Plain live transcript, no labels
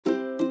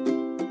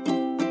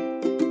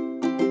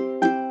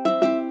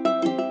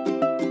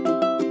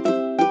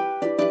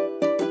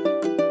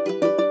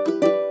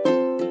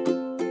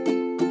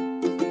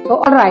So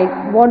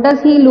alright, what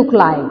does he look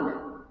like?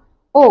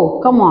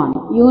 Oh, come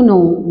on, you know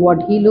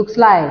what he looks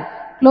like.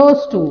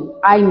 Close to,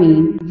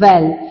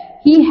 well,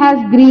 he has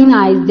green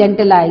eyes,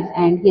 gentle eyes,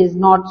 and he is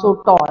not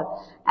so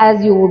tall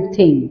as you would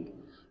think.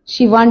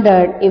 She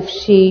wondered if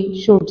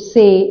she should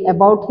say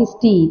about his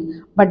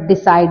teeth, but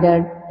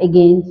decided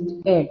against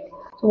it.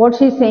 So what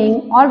she's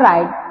saying,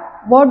 alright,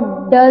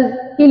 what does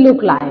he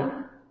look like?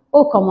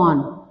 Oh, come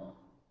on,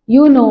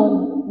 you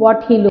know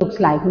what he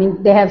looks like.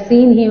 Means they have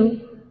seen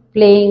him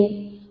playing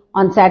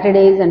on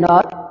Saturdays and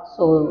all.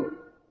 So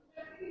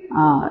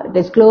it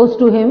is close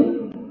to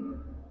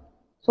him.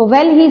 So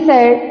he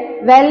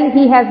said,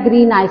 he has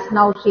green eyes.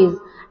 Now she is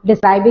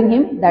describing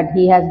him that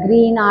he has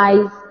green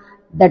eyes,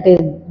 that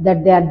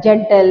they are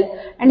gentle,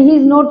 and he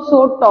is not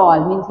so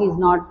tall, means he is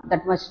not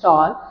that much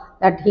tall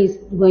that he is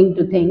going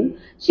to think.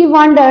 She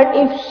wondered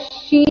if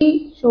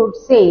she should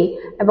say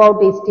about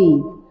his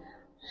teeth.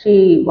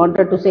 She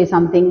wanted to say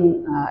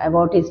something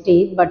about his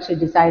teeth, but she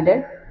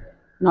decided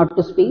not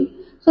to speak.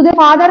 So the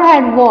father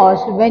had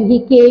washed when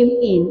he came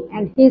in,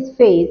 and his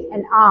face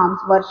and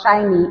arms were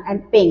shiny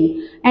and pink,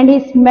 and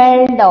he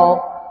smelled of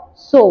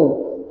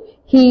soap.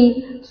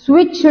 He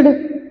switched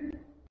on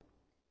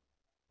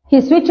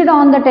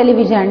the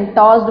television,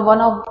 tossed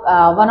one of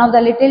the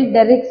little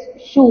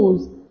Derek's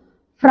shoes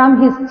from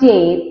his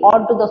chair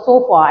onto the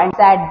sofa, and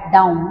sat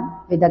down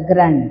with a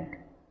grunt.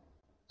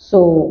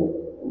 So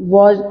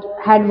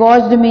had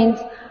washed means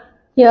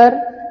here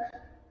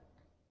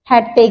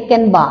had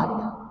taken bath.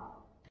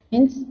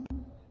 Means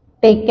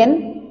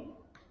taken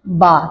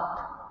bath,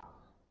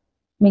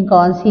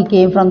 because he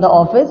came from the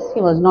office, he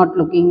was not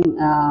looking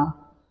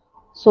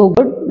so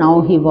good.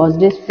 Now he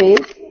washed his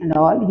face and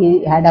all,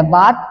 he had a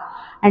bath,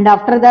 and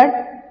after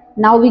that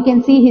now we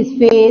can see his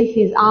face,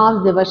 his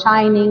arms, they were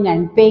shining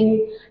and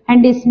pink,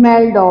 and he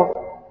smelled of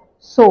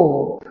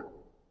soap.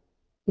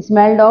 He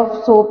smelled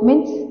of soap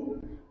means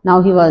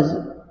now he was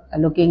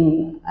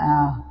looking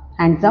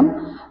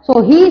handsome.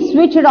 So he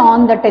switched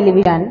on the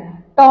television,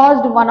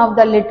 tossed one of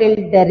the little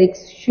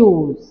Derek's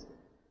shoes.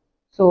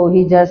 So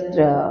he just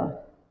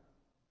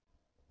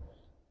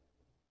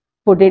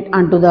put it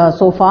onto the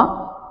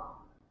sofa,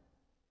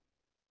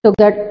 took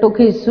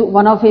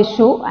one of his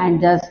shoe and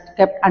just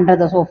kept under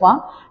the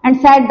sofa and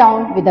sat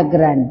down with a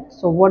grunt.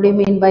 So what do you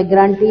mean by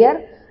grunt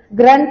here?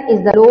 Grunt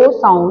is the low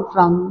sound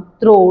from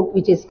throat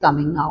which is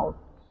coming out.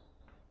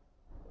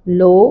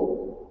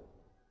 Low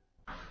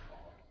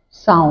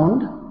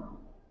sound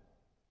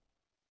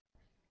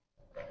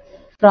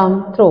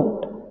from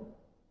throat.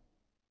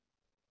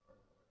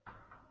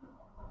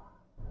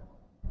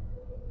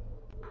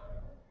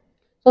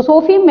 So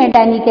Sophie met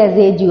Danny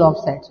Keze, Geoff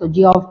said. So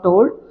Geoff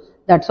told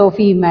that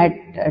Sophie met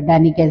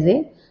Danny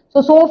Keze.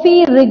 So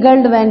Sophie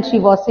wriggled when she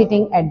was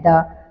sitting at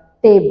the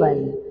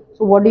table.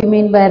 So what do you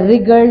mean by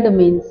wriggled?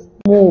 Means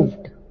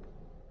moved.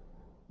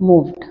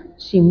 Moved.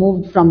 She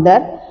moved from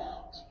there.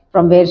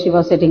 From where she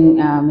was sitting,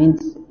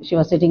 means she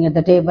was sitting at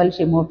the table,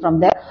 she moved from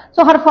there.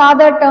 So her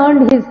father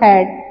turned his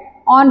head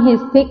on his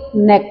thick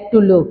neck to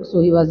look. So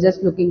he was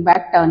just looking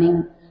back,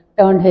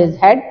 turned his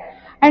head,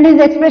 and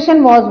his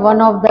expression was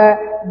one of the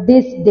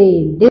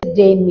disdain.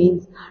 Disdain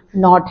means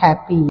not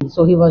happy.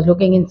 So he was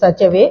looking in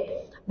such a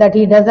way that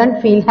he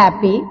doesn't feel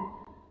happy.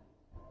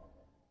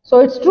 So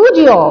it's true,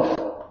 Geoff.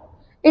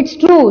 It's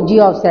true,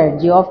 Geoff said.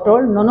 Geoff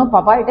told, no,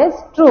 Papa, it is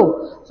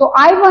true. So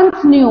I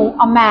once knew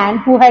a man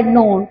who had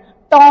known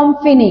Tom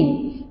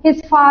Finney.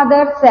 His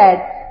father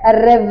said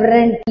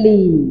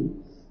reverently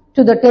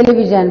to the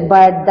television,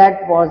 but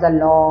that was a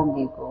long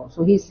ago.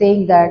 So he's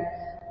saying that,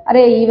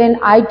 even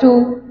I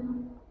too,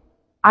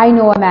 I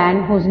know a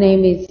man whose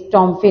name is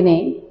Tom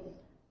Finney.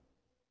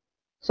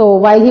 So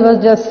while he was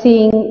just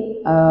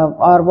seeing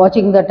or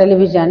watching the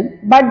television,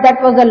 but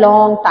that was a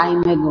long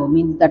time ago,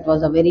 means that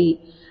was a very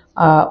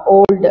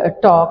old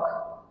talk.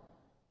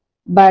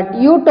 But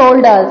you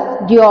told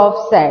us,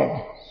 Geoff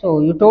said. So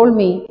you told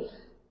me,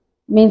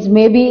 means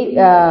maybe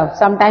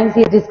sometimes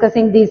he is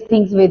discussing these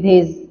things with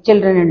his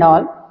children and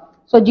all.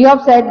 So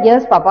Geoff said,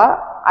 yes, Papa,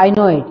 I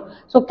know it.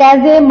 So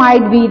Keze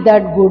might be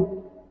that good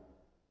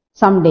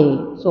someday.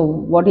 So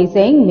what he's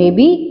saying,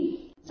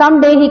 maybe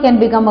someday he can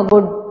become a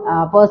good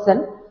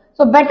person.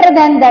 So better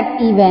than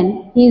that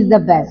even, he is the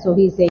best. So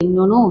he's saying,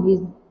 no, he's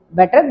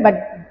better, but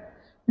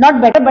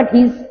not better, but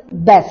he's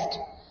best.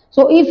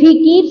 So if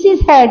he keeps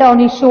his head on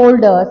his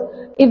shoulders,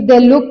 if they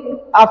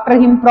look after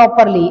him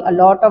properly, a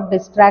lot of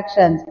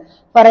distractions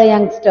for a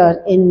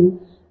youngster in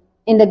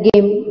the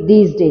game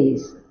these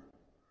days.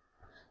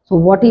 So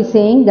what he's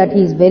saying, that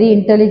he is very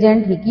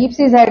intelligent, he keeps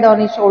his head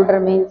on his shoulder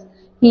means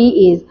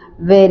he is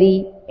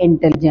very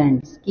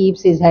intelligent.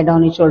 Keeps his head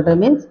on his shoulder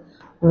means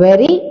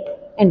very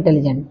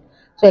intelligent.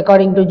 So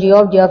according to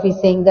Geoff is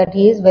saying that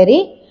he is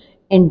very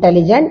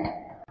intelligent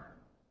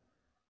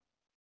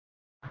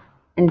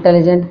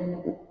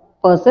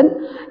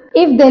person.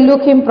 If they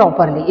look him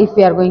properly, if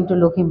we are going to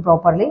look him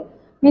properly,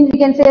 means we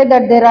can say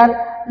that there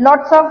are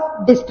lots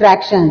of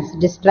distractions.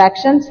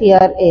 Distractions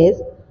here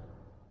is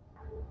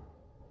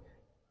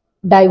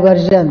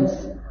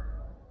diversions.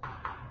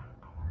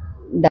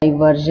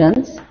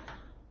 Diversions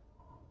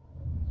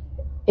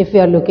if you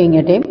are looking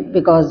at him,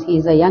 because he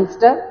is a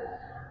youngster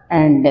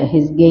and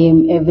his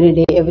game every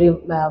day,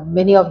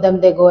 many of them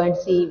they go and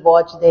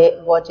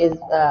watch his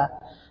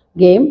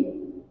game.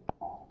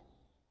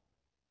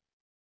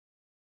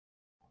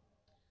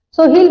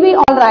 So he'll be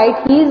all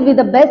right. He is with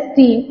the best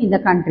team in the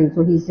country.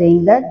 So he's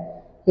saying that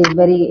he's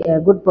very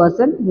good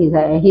person.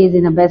 He is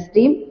in the best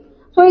team.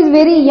 So he's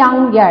very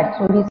young yet.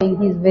 So he's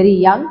saying he's very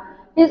young.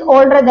 He's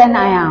older than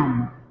I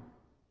am.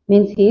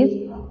 Means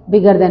he's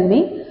bigger than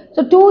me.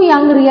 So too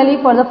young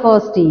really for the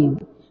first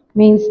team.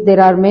 Means there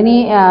are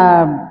many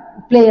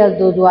players,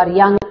 those who are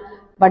young,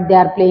 but they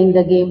are playing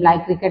the game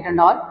like cricket and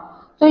all.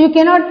 So you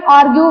cannot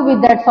argue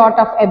with that sort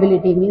of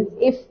ability. Means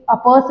if a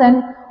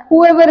person,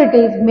 whoever it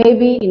is,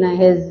 maybe in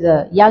his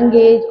young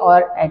age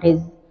or at his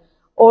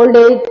old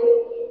age,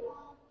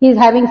 he is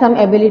having some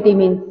ability,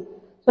 means.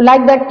 So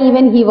like that,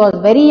 even he was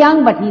very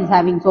young, but he is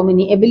having so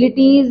many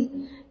abilities,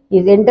 he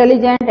is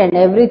intelligent and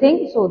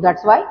everything. So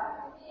that's why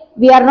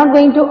we are not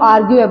going to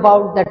argue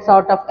about that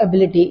sort of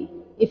ability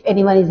if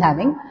anyone is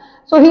having.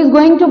 So he is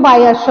going to buy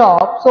a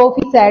shop,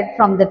 Sophie said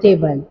from the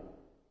table.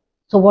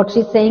 So what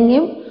she's saying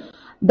him,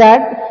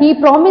 that he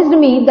promised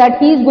me that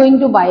he is going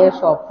to buy a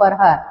shop for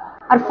her.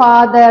 Her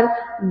father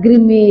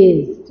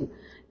grimaced.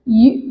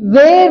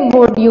 Where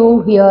would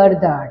you hear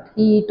that?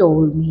 He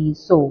told me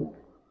so.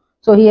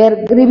 So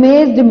here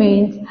grimaced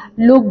means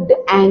looked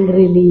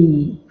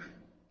angrily.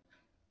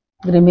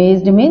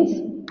 Grimaced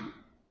means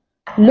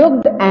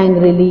looked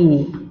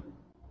angrily.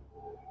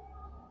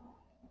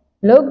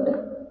 Looked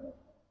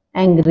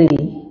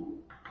angrily.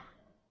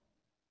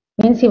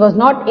 Means he was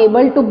not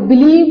able to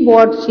believe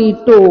what she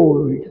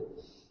told.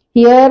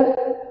 Here,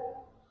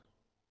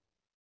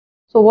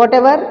 so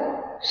whatever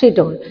she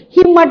told.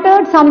 He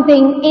muttered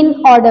something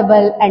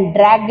inaudible and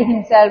dragged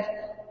himself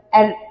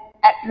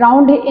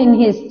around in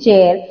his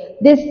chair.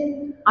 This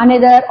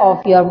another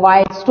of your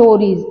wild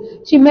stories.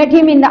 She met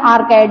him in the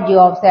arcade,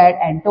 Geoff said,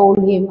 and told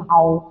him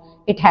how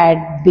it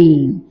had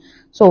been.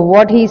 So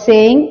what he's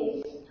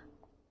saying,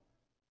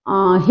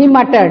 he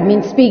muttered,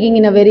 means speaking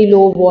in a very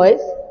low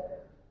voice.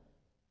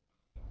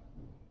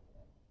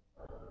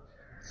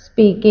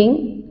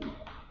 Speaking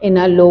in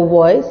a low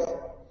voice.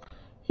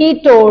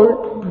 He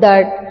told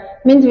that,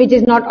 means which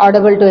is not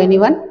audible to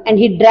anyone, and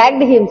he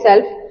dragged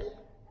himself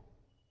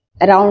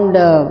around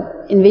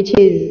in which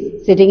he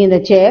is sitting in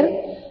the chair.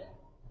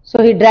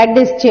 So he dragged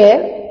his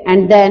chair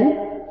and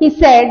then he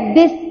said,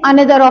 this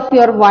another of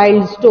your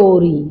wild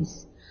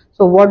stories.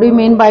 So what do you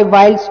mean by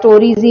wild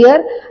stories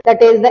here?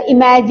 That is the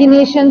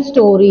imagination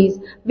stories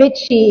which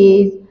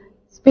she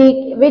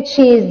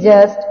is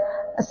just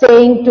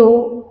saying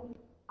to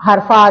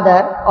her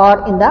father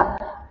or in the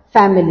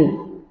family.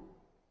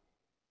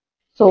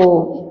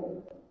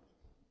 So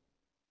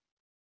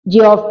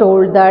Geoff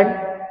told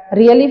that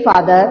really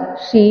father,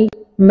 she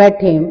met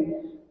him.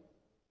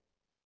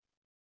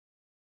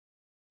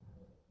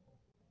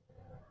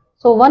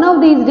 So one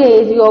of these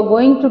days you are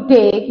going to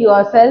take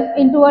yourself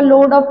into a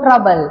load of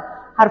trouble,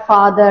 her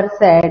father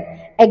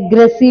said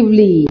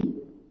aggressively.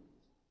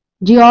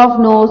 Geoff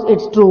knows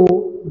it's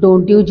true,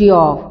 don't you,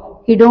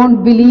 Geoff? He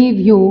don't believe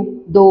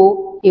you,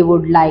 though he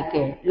would like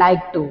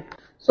to.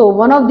 So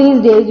one of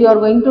these days you are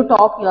going to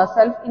talk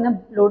yourself in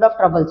a load of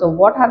trouble. So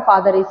what her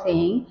father is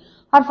saying?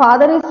 Her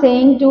father is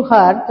saying to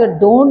her that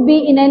don't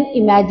be in an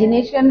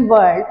imagination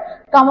world.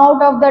 Come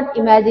out of that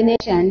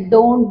imagination.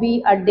 Don't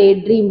be a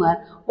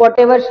daydreamer.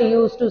 Whatever she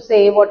used to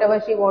say,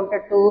 whatever she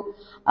wanted to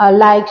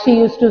she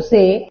used to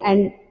say.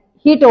 And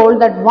he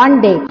told that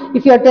one day,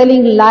 if you are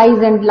telling lies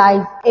and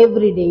lies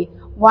every day,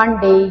 one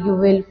day you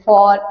will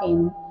fall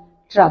in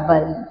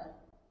trouble.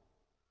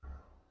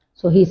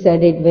 So he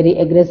said it very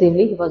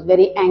aggressively. He was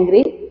very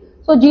angry.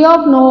 So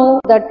Geoff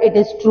knows that it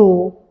is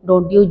true.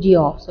 Don't you,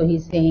 Geoff? So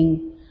he's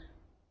saying,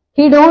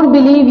 he don't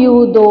believe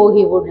you, though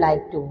he would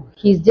like to.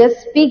 He's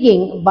just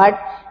speaking, but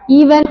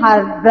even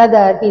her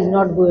brother, he's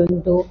not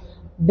going to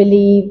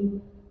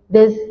believe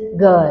this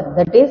girl.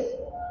 That is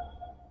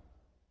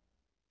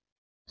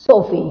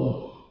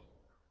Sophie.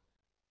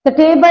 The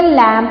table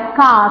lamp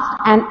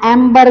cast an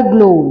amber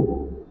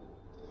glow.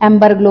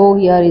 Amber glow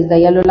here is the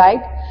yellow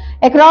light.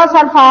 Across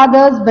her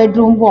father's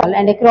bedroom wall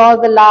and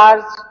across the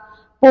large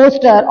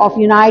poster of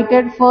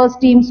United First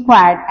Team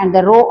Squad and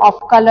the row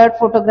of colored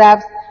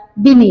photographs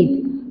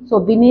beneath. So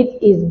beneath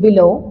is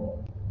below.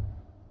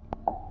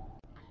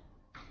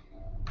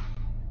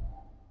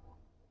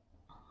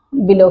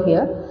 Below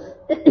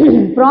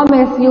here.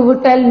 Promise you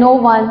would tell no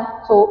one.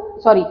 So,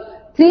 sorry,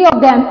 three of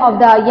them of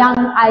the young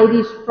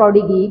Irish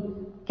prodigy,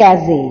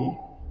 Casey.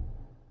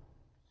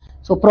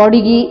 So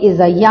prodigy is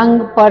a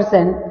young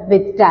person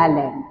with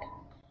talent.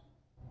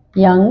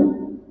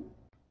 Young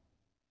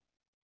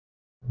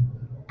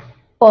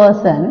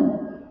person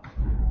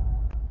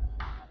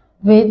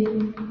with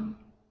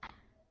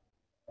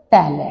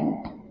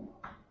talent.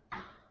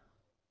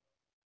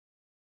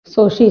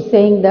 So she's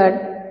saying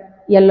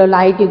that yellow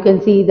light, you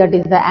can see that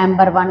is the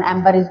amber one.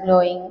 Amber is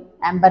glowing.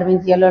 Amber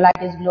means yellow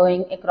light is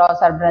glowing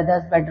across her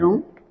brother's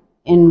bedroom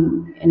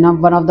in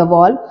one of the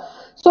wall.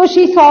 So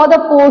she saw the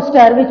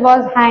poster which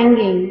was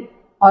hanging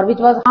or which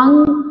was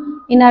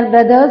hung in her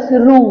brother's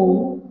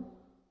room.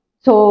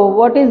 So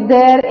what is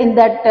there in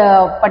that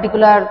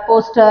particular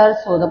poster?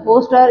 So the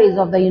poster is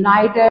of the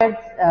United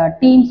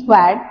team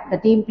squad, the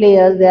team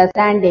players. They are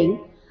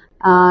standing,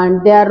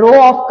 and their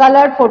row of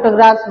colored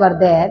photographs were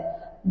there.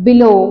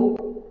 Below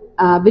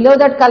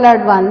that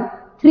colored one,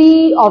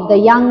 three of the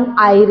young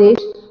Irish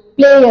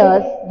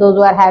players, those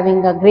who are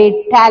having a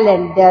great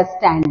talent, they are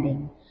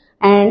standing.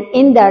 And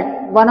in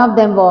that, one of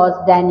them was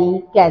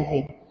Danny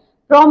Casey.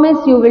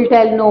 Promise you will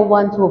tell no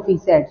one, Sophie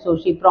said. So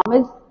she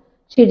promised.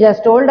 She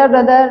just told her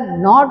brother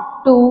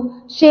not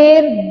to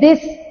share this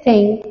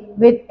thing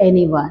with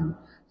anyone.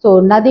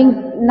 So nothing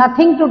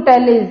to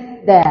tell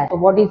is there. So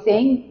what he's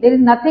saying, there is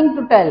nothing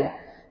to tell.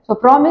 So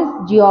promise,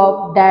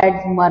 Geoff,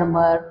 dad's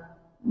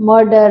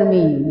murder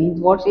me. Means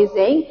what she's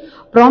saying,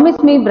 promise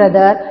me,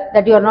 brother,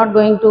 that you are not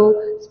going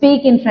to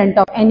speak in front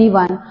of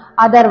anyone.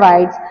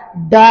 Otherwise,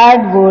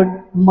 dad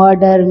would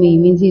murder me.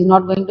 Means he's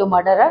not going to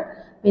murder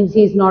her. Means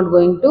he's not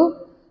going to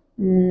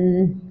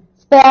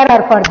spare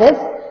her for this.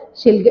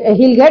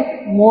 He'll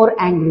get more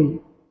angry.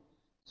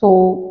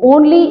 So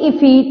only if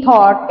he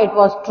thought it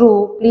was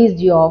true, please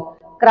Geoff,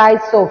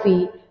 cries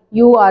Sophie,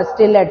 you are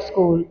still at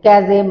school.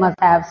 Casey must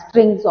have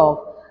strings of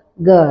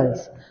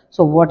girls.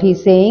 So what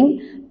he's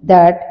saying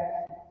that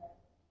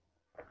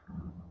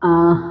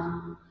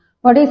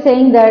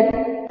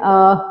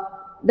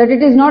that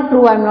it is not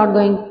true. I'm not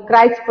going.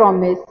 Christ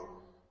promise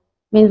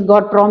means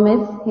God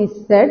promise. He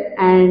said,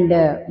 and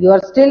you are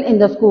still in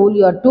the school.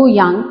 You are too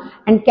young,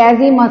 and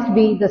Casey must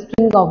be the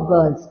string of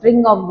girls.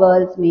 String of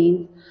girls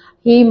means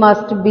he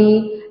must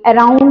be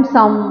around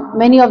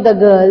many of the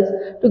girls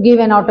to give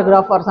an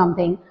autograph or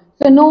something.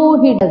 So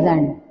no, he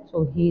doesn't.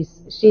 So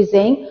she's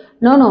saying,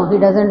 no, he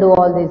doesn't do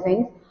all these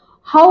things.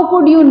 How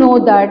could you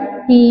know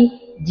that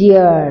he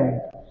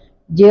jeered?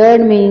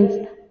 Jeered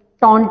means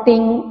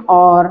taunting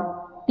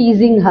or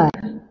teasing her.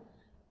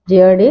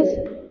 Jeered is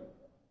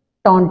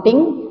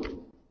taunting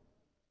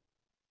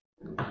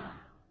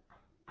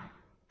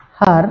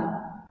her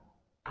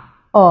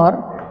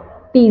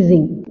or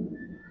teasing.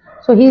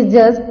 So he's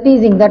just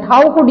teasing that.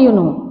 How could you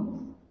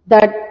know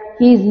that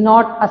he is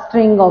not a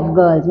string of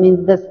girls?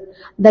 Means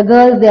the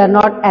girls, they are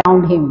not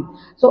around him.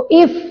 So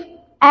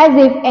as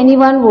if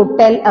anyone would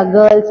tell a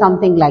girl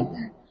something like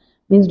that.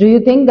 Means do you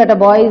think that a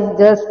boy is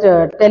just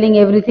telling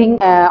everything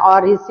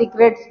or his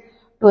secrets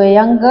to a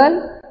young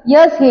girl?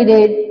 Yes, he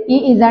did.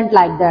 He isn't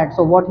like that.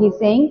 So what he's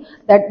saying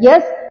that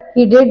yes,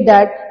 he did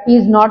that. He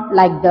is not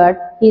like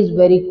that. He is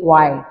very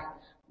quiet.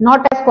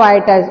 Not as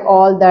quiet as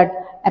all that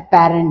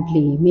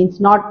apparently. Means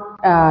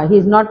he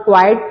is not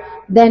quiet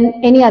than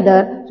any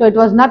other. So it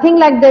was nothing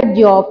like that,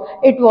 Geoff.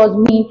 It was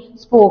me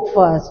spoke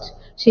first.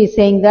 She's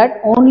saying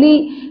that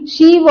only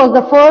she was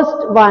the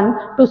first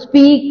one to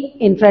speak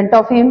in front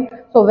of him.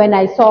 So when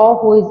I saw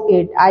who is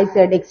it, I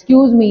said,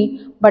 excuse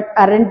me, but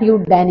aren't you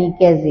Danny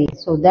Casey?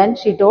 So then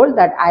she told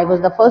that I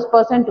was the first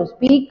person to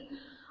speak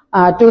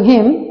to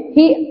him.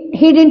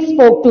 He didn't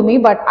spoke to me,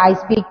 but I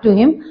speak to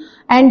him.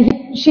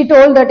 And she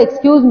told that,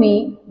 excuse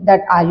me,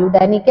 that are you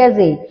Danny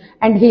Casey?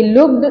 And he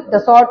looked the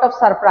sort of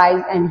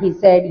surprised and he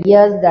said,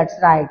 yes, that's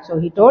right. So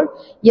he told,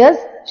 yes,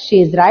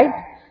 she is right.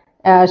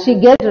 She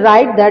guessed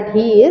right that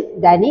he is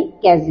Danny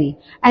Casey.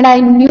 And I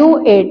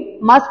knew it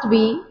must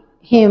be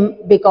him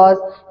because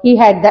he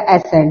had the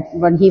accent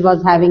when he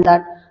was having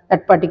that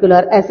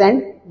particular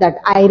accent, that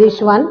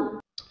Irish one.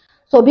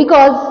 So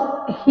because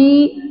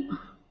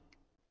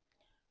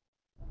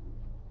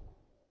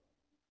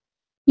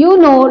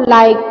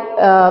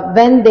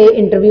when they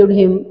interviewed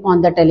him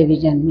on the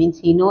television, means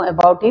he know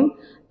about him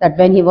that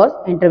when he was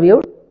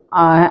interviewed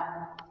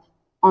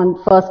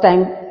on first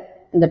time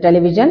in the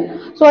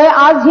television. So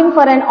I asked him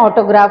for an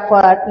autograph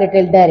for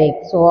little Derek.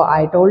 So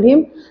I told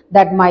him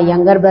that my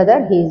younger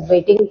brother, he is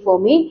waiting for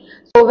me.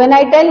 So when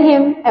I tell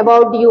him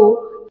about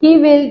you, he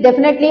will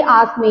definitely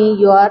ask me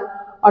your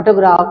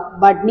autograph,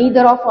 but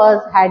neither of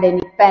us had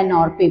any pen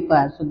or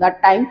paper. So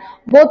that time,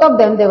 both of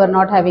them, they were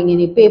not having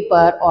any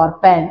paper or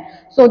pen.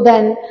 So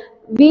then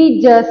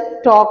we just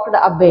talked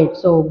a bit.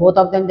 So both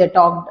of them, they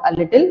talked a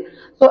little.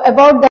 So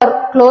about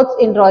the clothes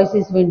in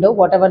Royce's window,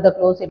 whatever the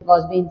clothes it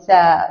was being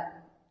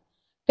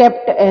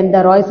kept in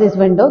the Royce's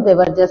window, they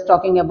were just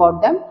talking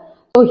about them.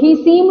 So he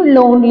seemed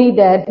lonely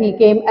there. He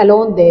came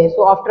alone there.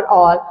 So after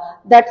all,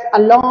 that's a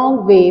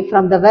long way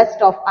from the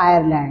west of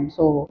Ireland.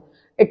 So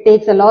it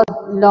takes a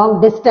long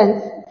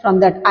distance from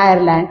that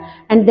Ireland.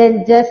 And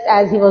then just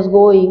as he was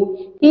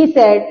going, he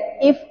said,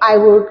 if I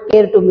would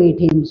care to meet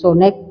him. So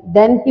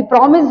then he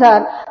promised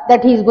her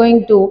that he's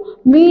going to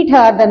meet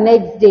her the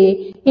next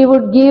day. He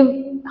would give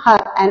her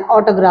an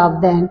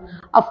autograph then.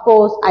 Of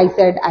course, I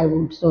said I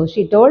would. So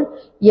she told,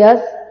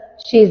 yes,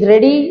 she is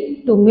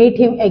ready to meet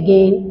him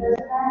again.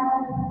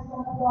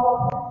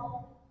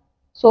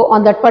 So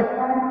on that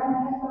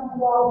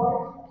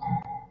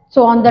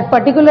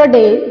particular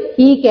day,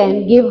 he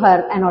can give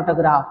her an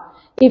autograph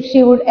if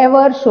she would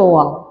ever show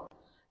up.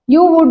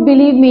 You would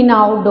believe me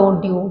now,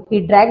 don't you? He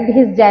dragged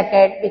his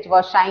jacket, which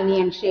was shiny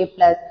and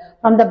shapeless,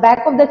 from the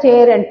back of the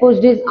chair and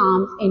pushed his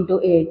arms into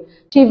it.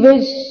 She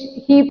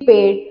wished he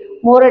paid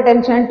more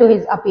attention to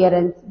his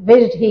appearance,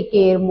 wished he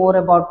cared more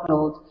about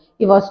clothes.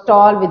 He was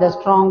tall with a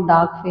strong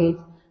dark face.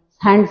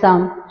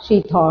 Handsome,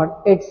 she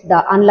thought. It's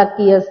the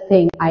unluckiest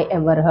thing I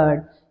ever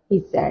heard,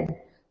 he said.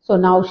 So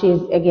now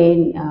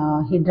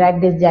he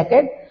dragged his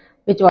jacket,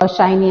 which was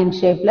shiny and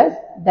shapeless.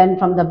 Then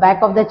from the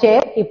back of the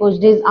chair, he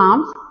pushed his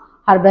arms.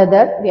 Her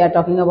brother, we are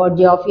talking about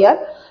Geoff here.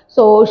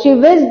 So she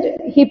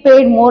wished he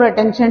paid more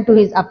attention to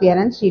his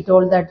appearance. She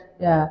told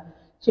that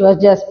she was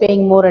just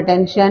paying more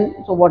attention,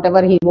 so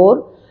whatever he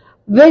wore.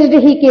 Wished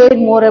he cared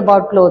more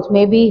about clothes.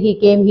 Maybe he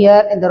came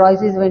here in the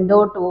Royce's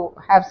window to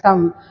have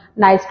some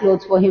nice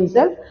clothes for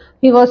himself.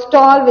 He was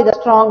tall with a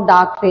strong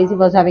dark face. He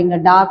was having a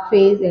dark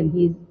face and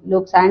he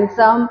looks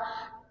handsome.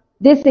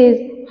 This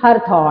is her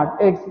thought.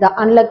 It's the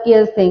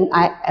unluckiest thing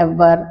I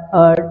ever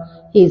heard,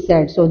 he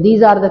said. So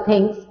these are the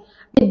things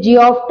which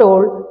Geoff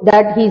told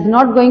that he's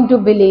not going to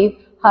believe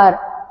her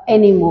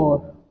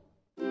anymore.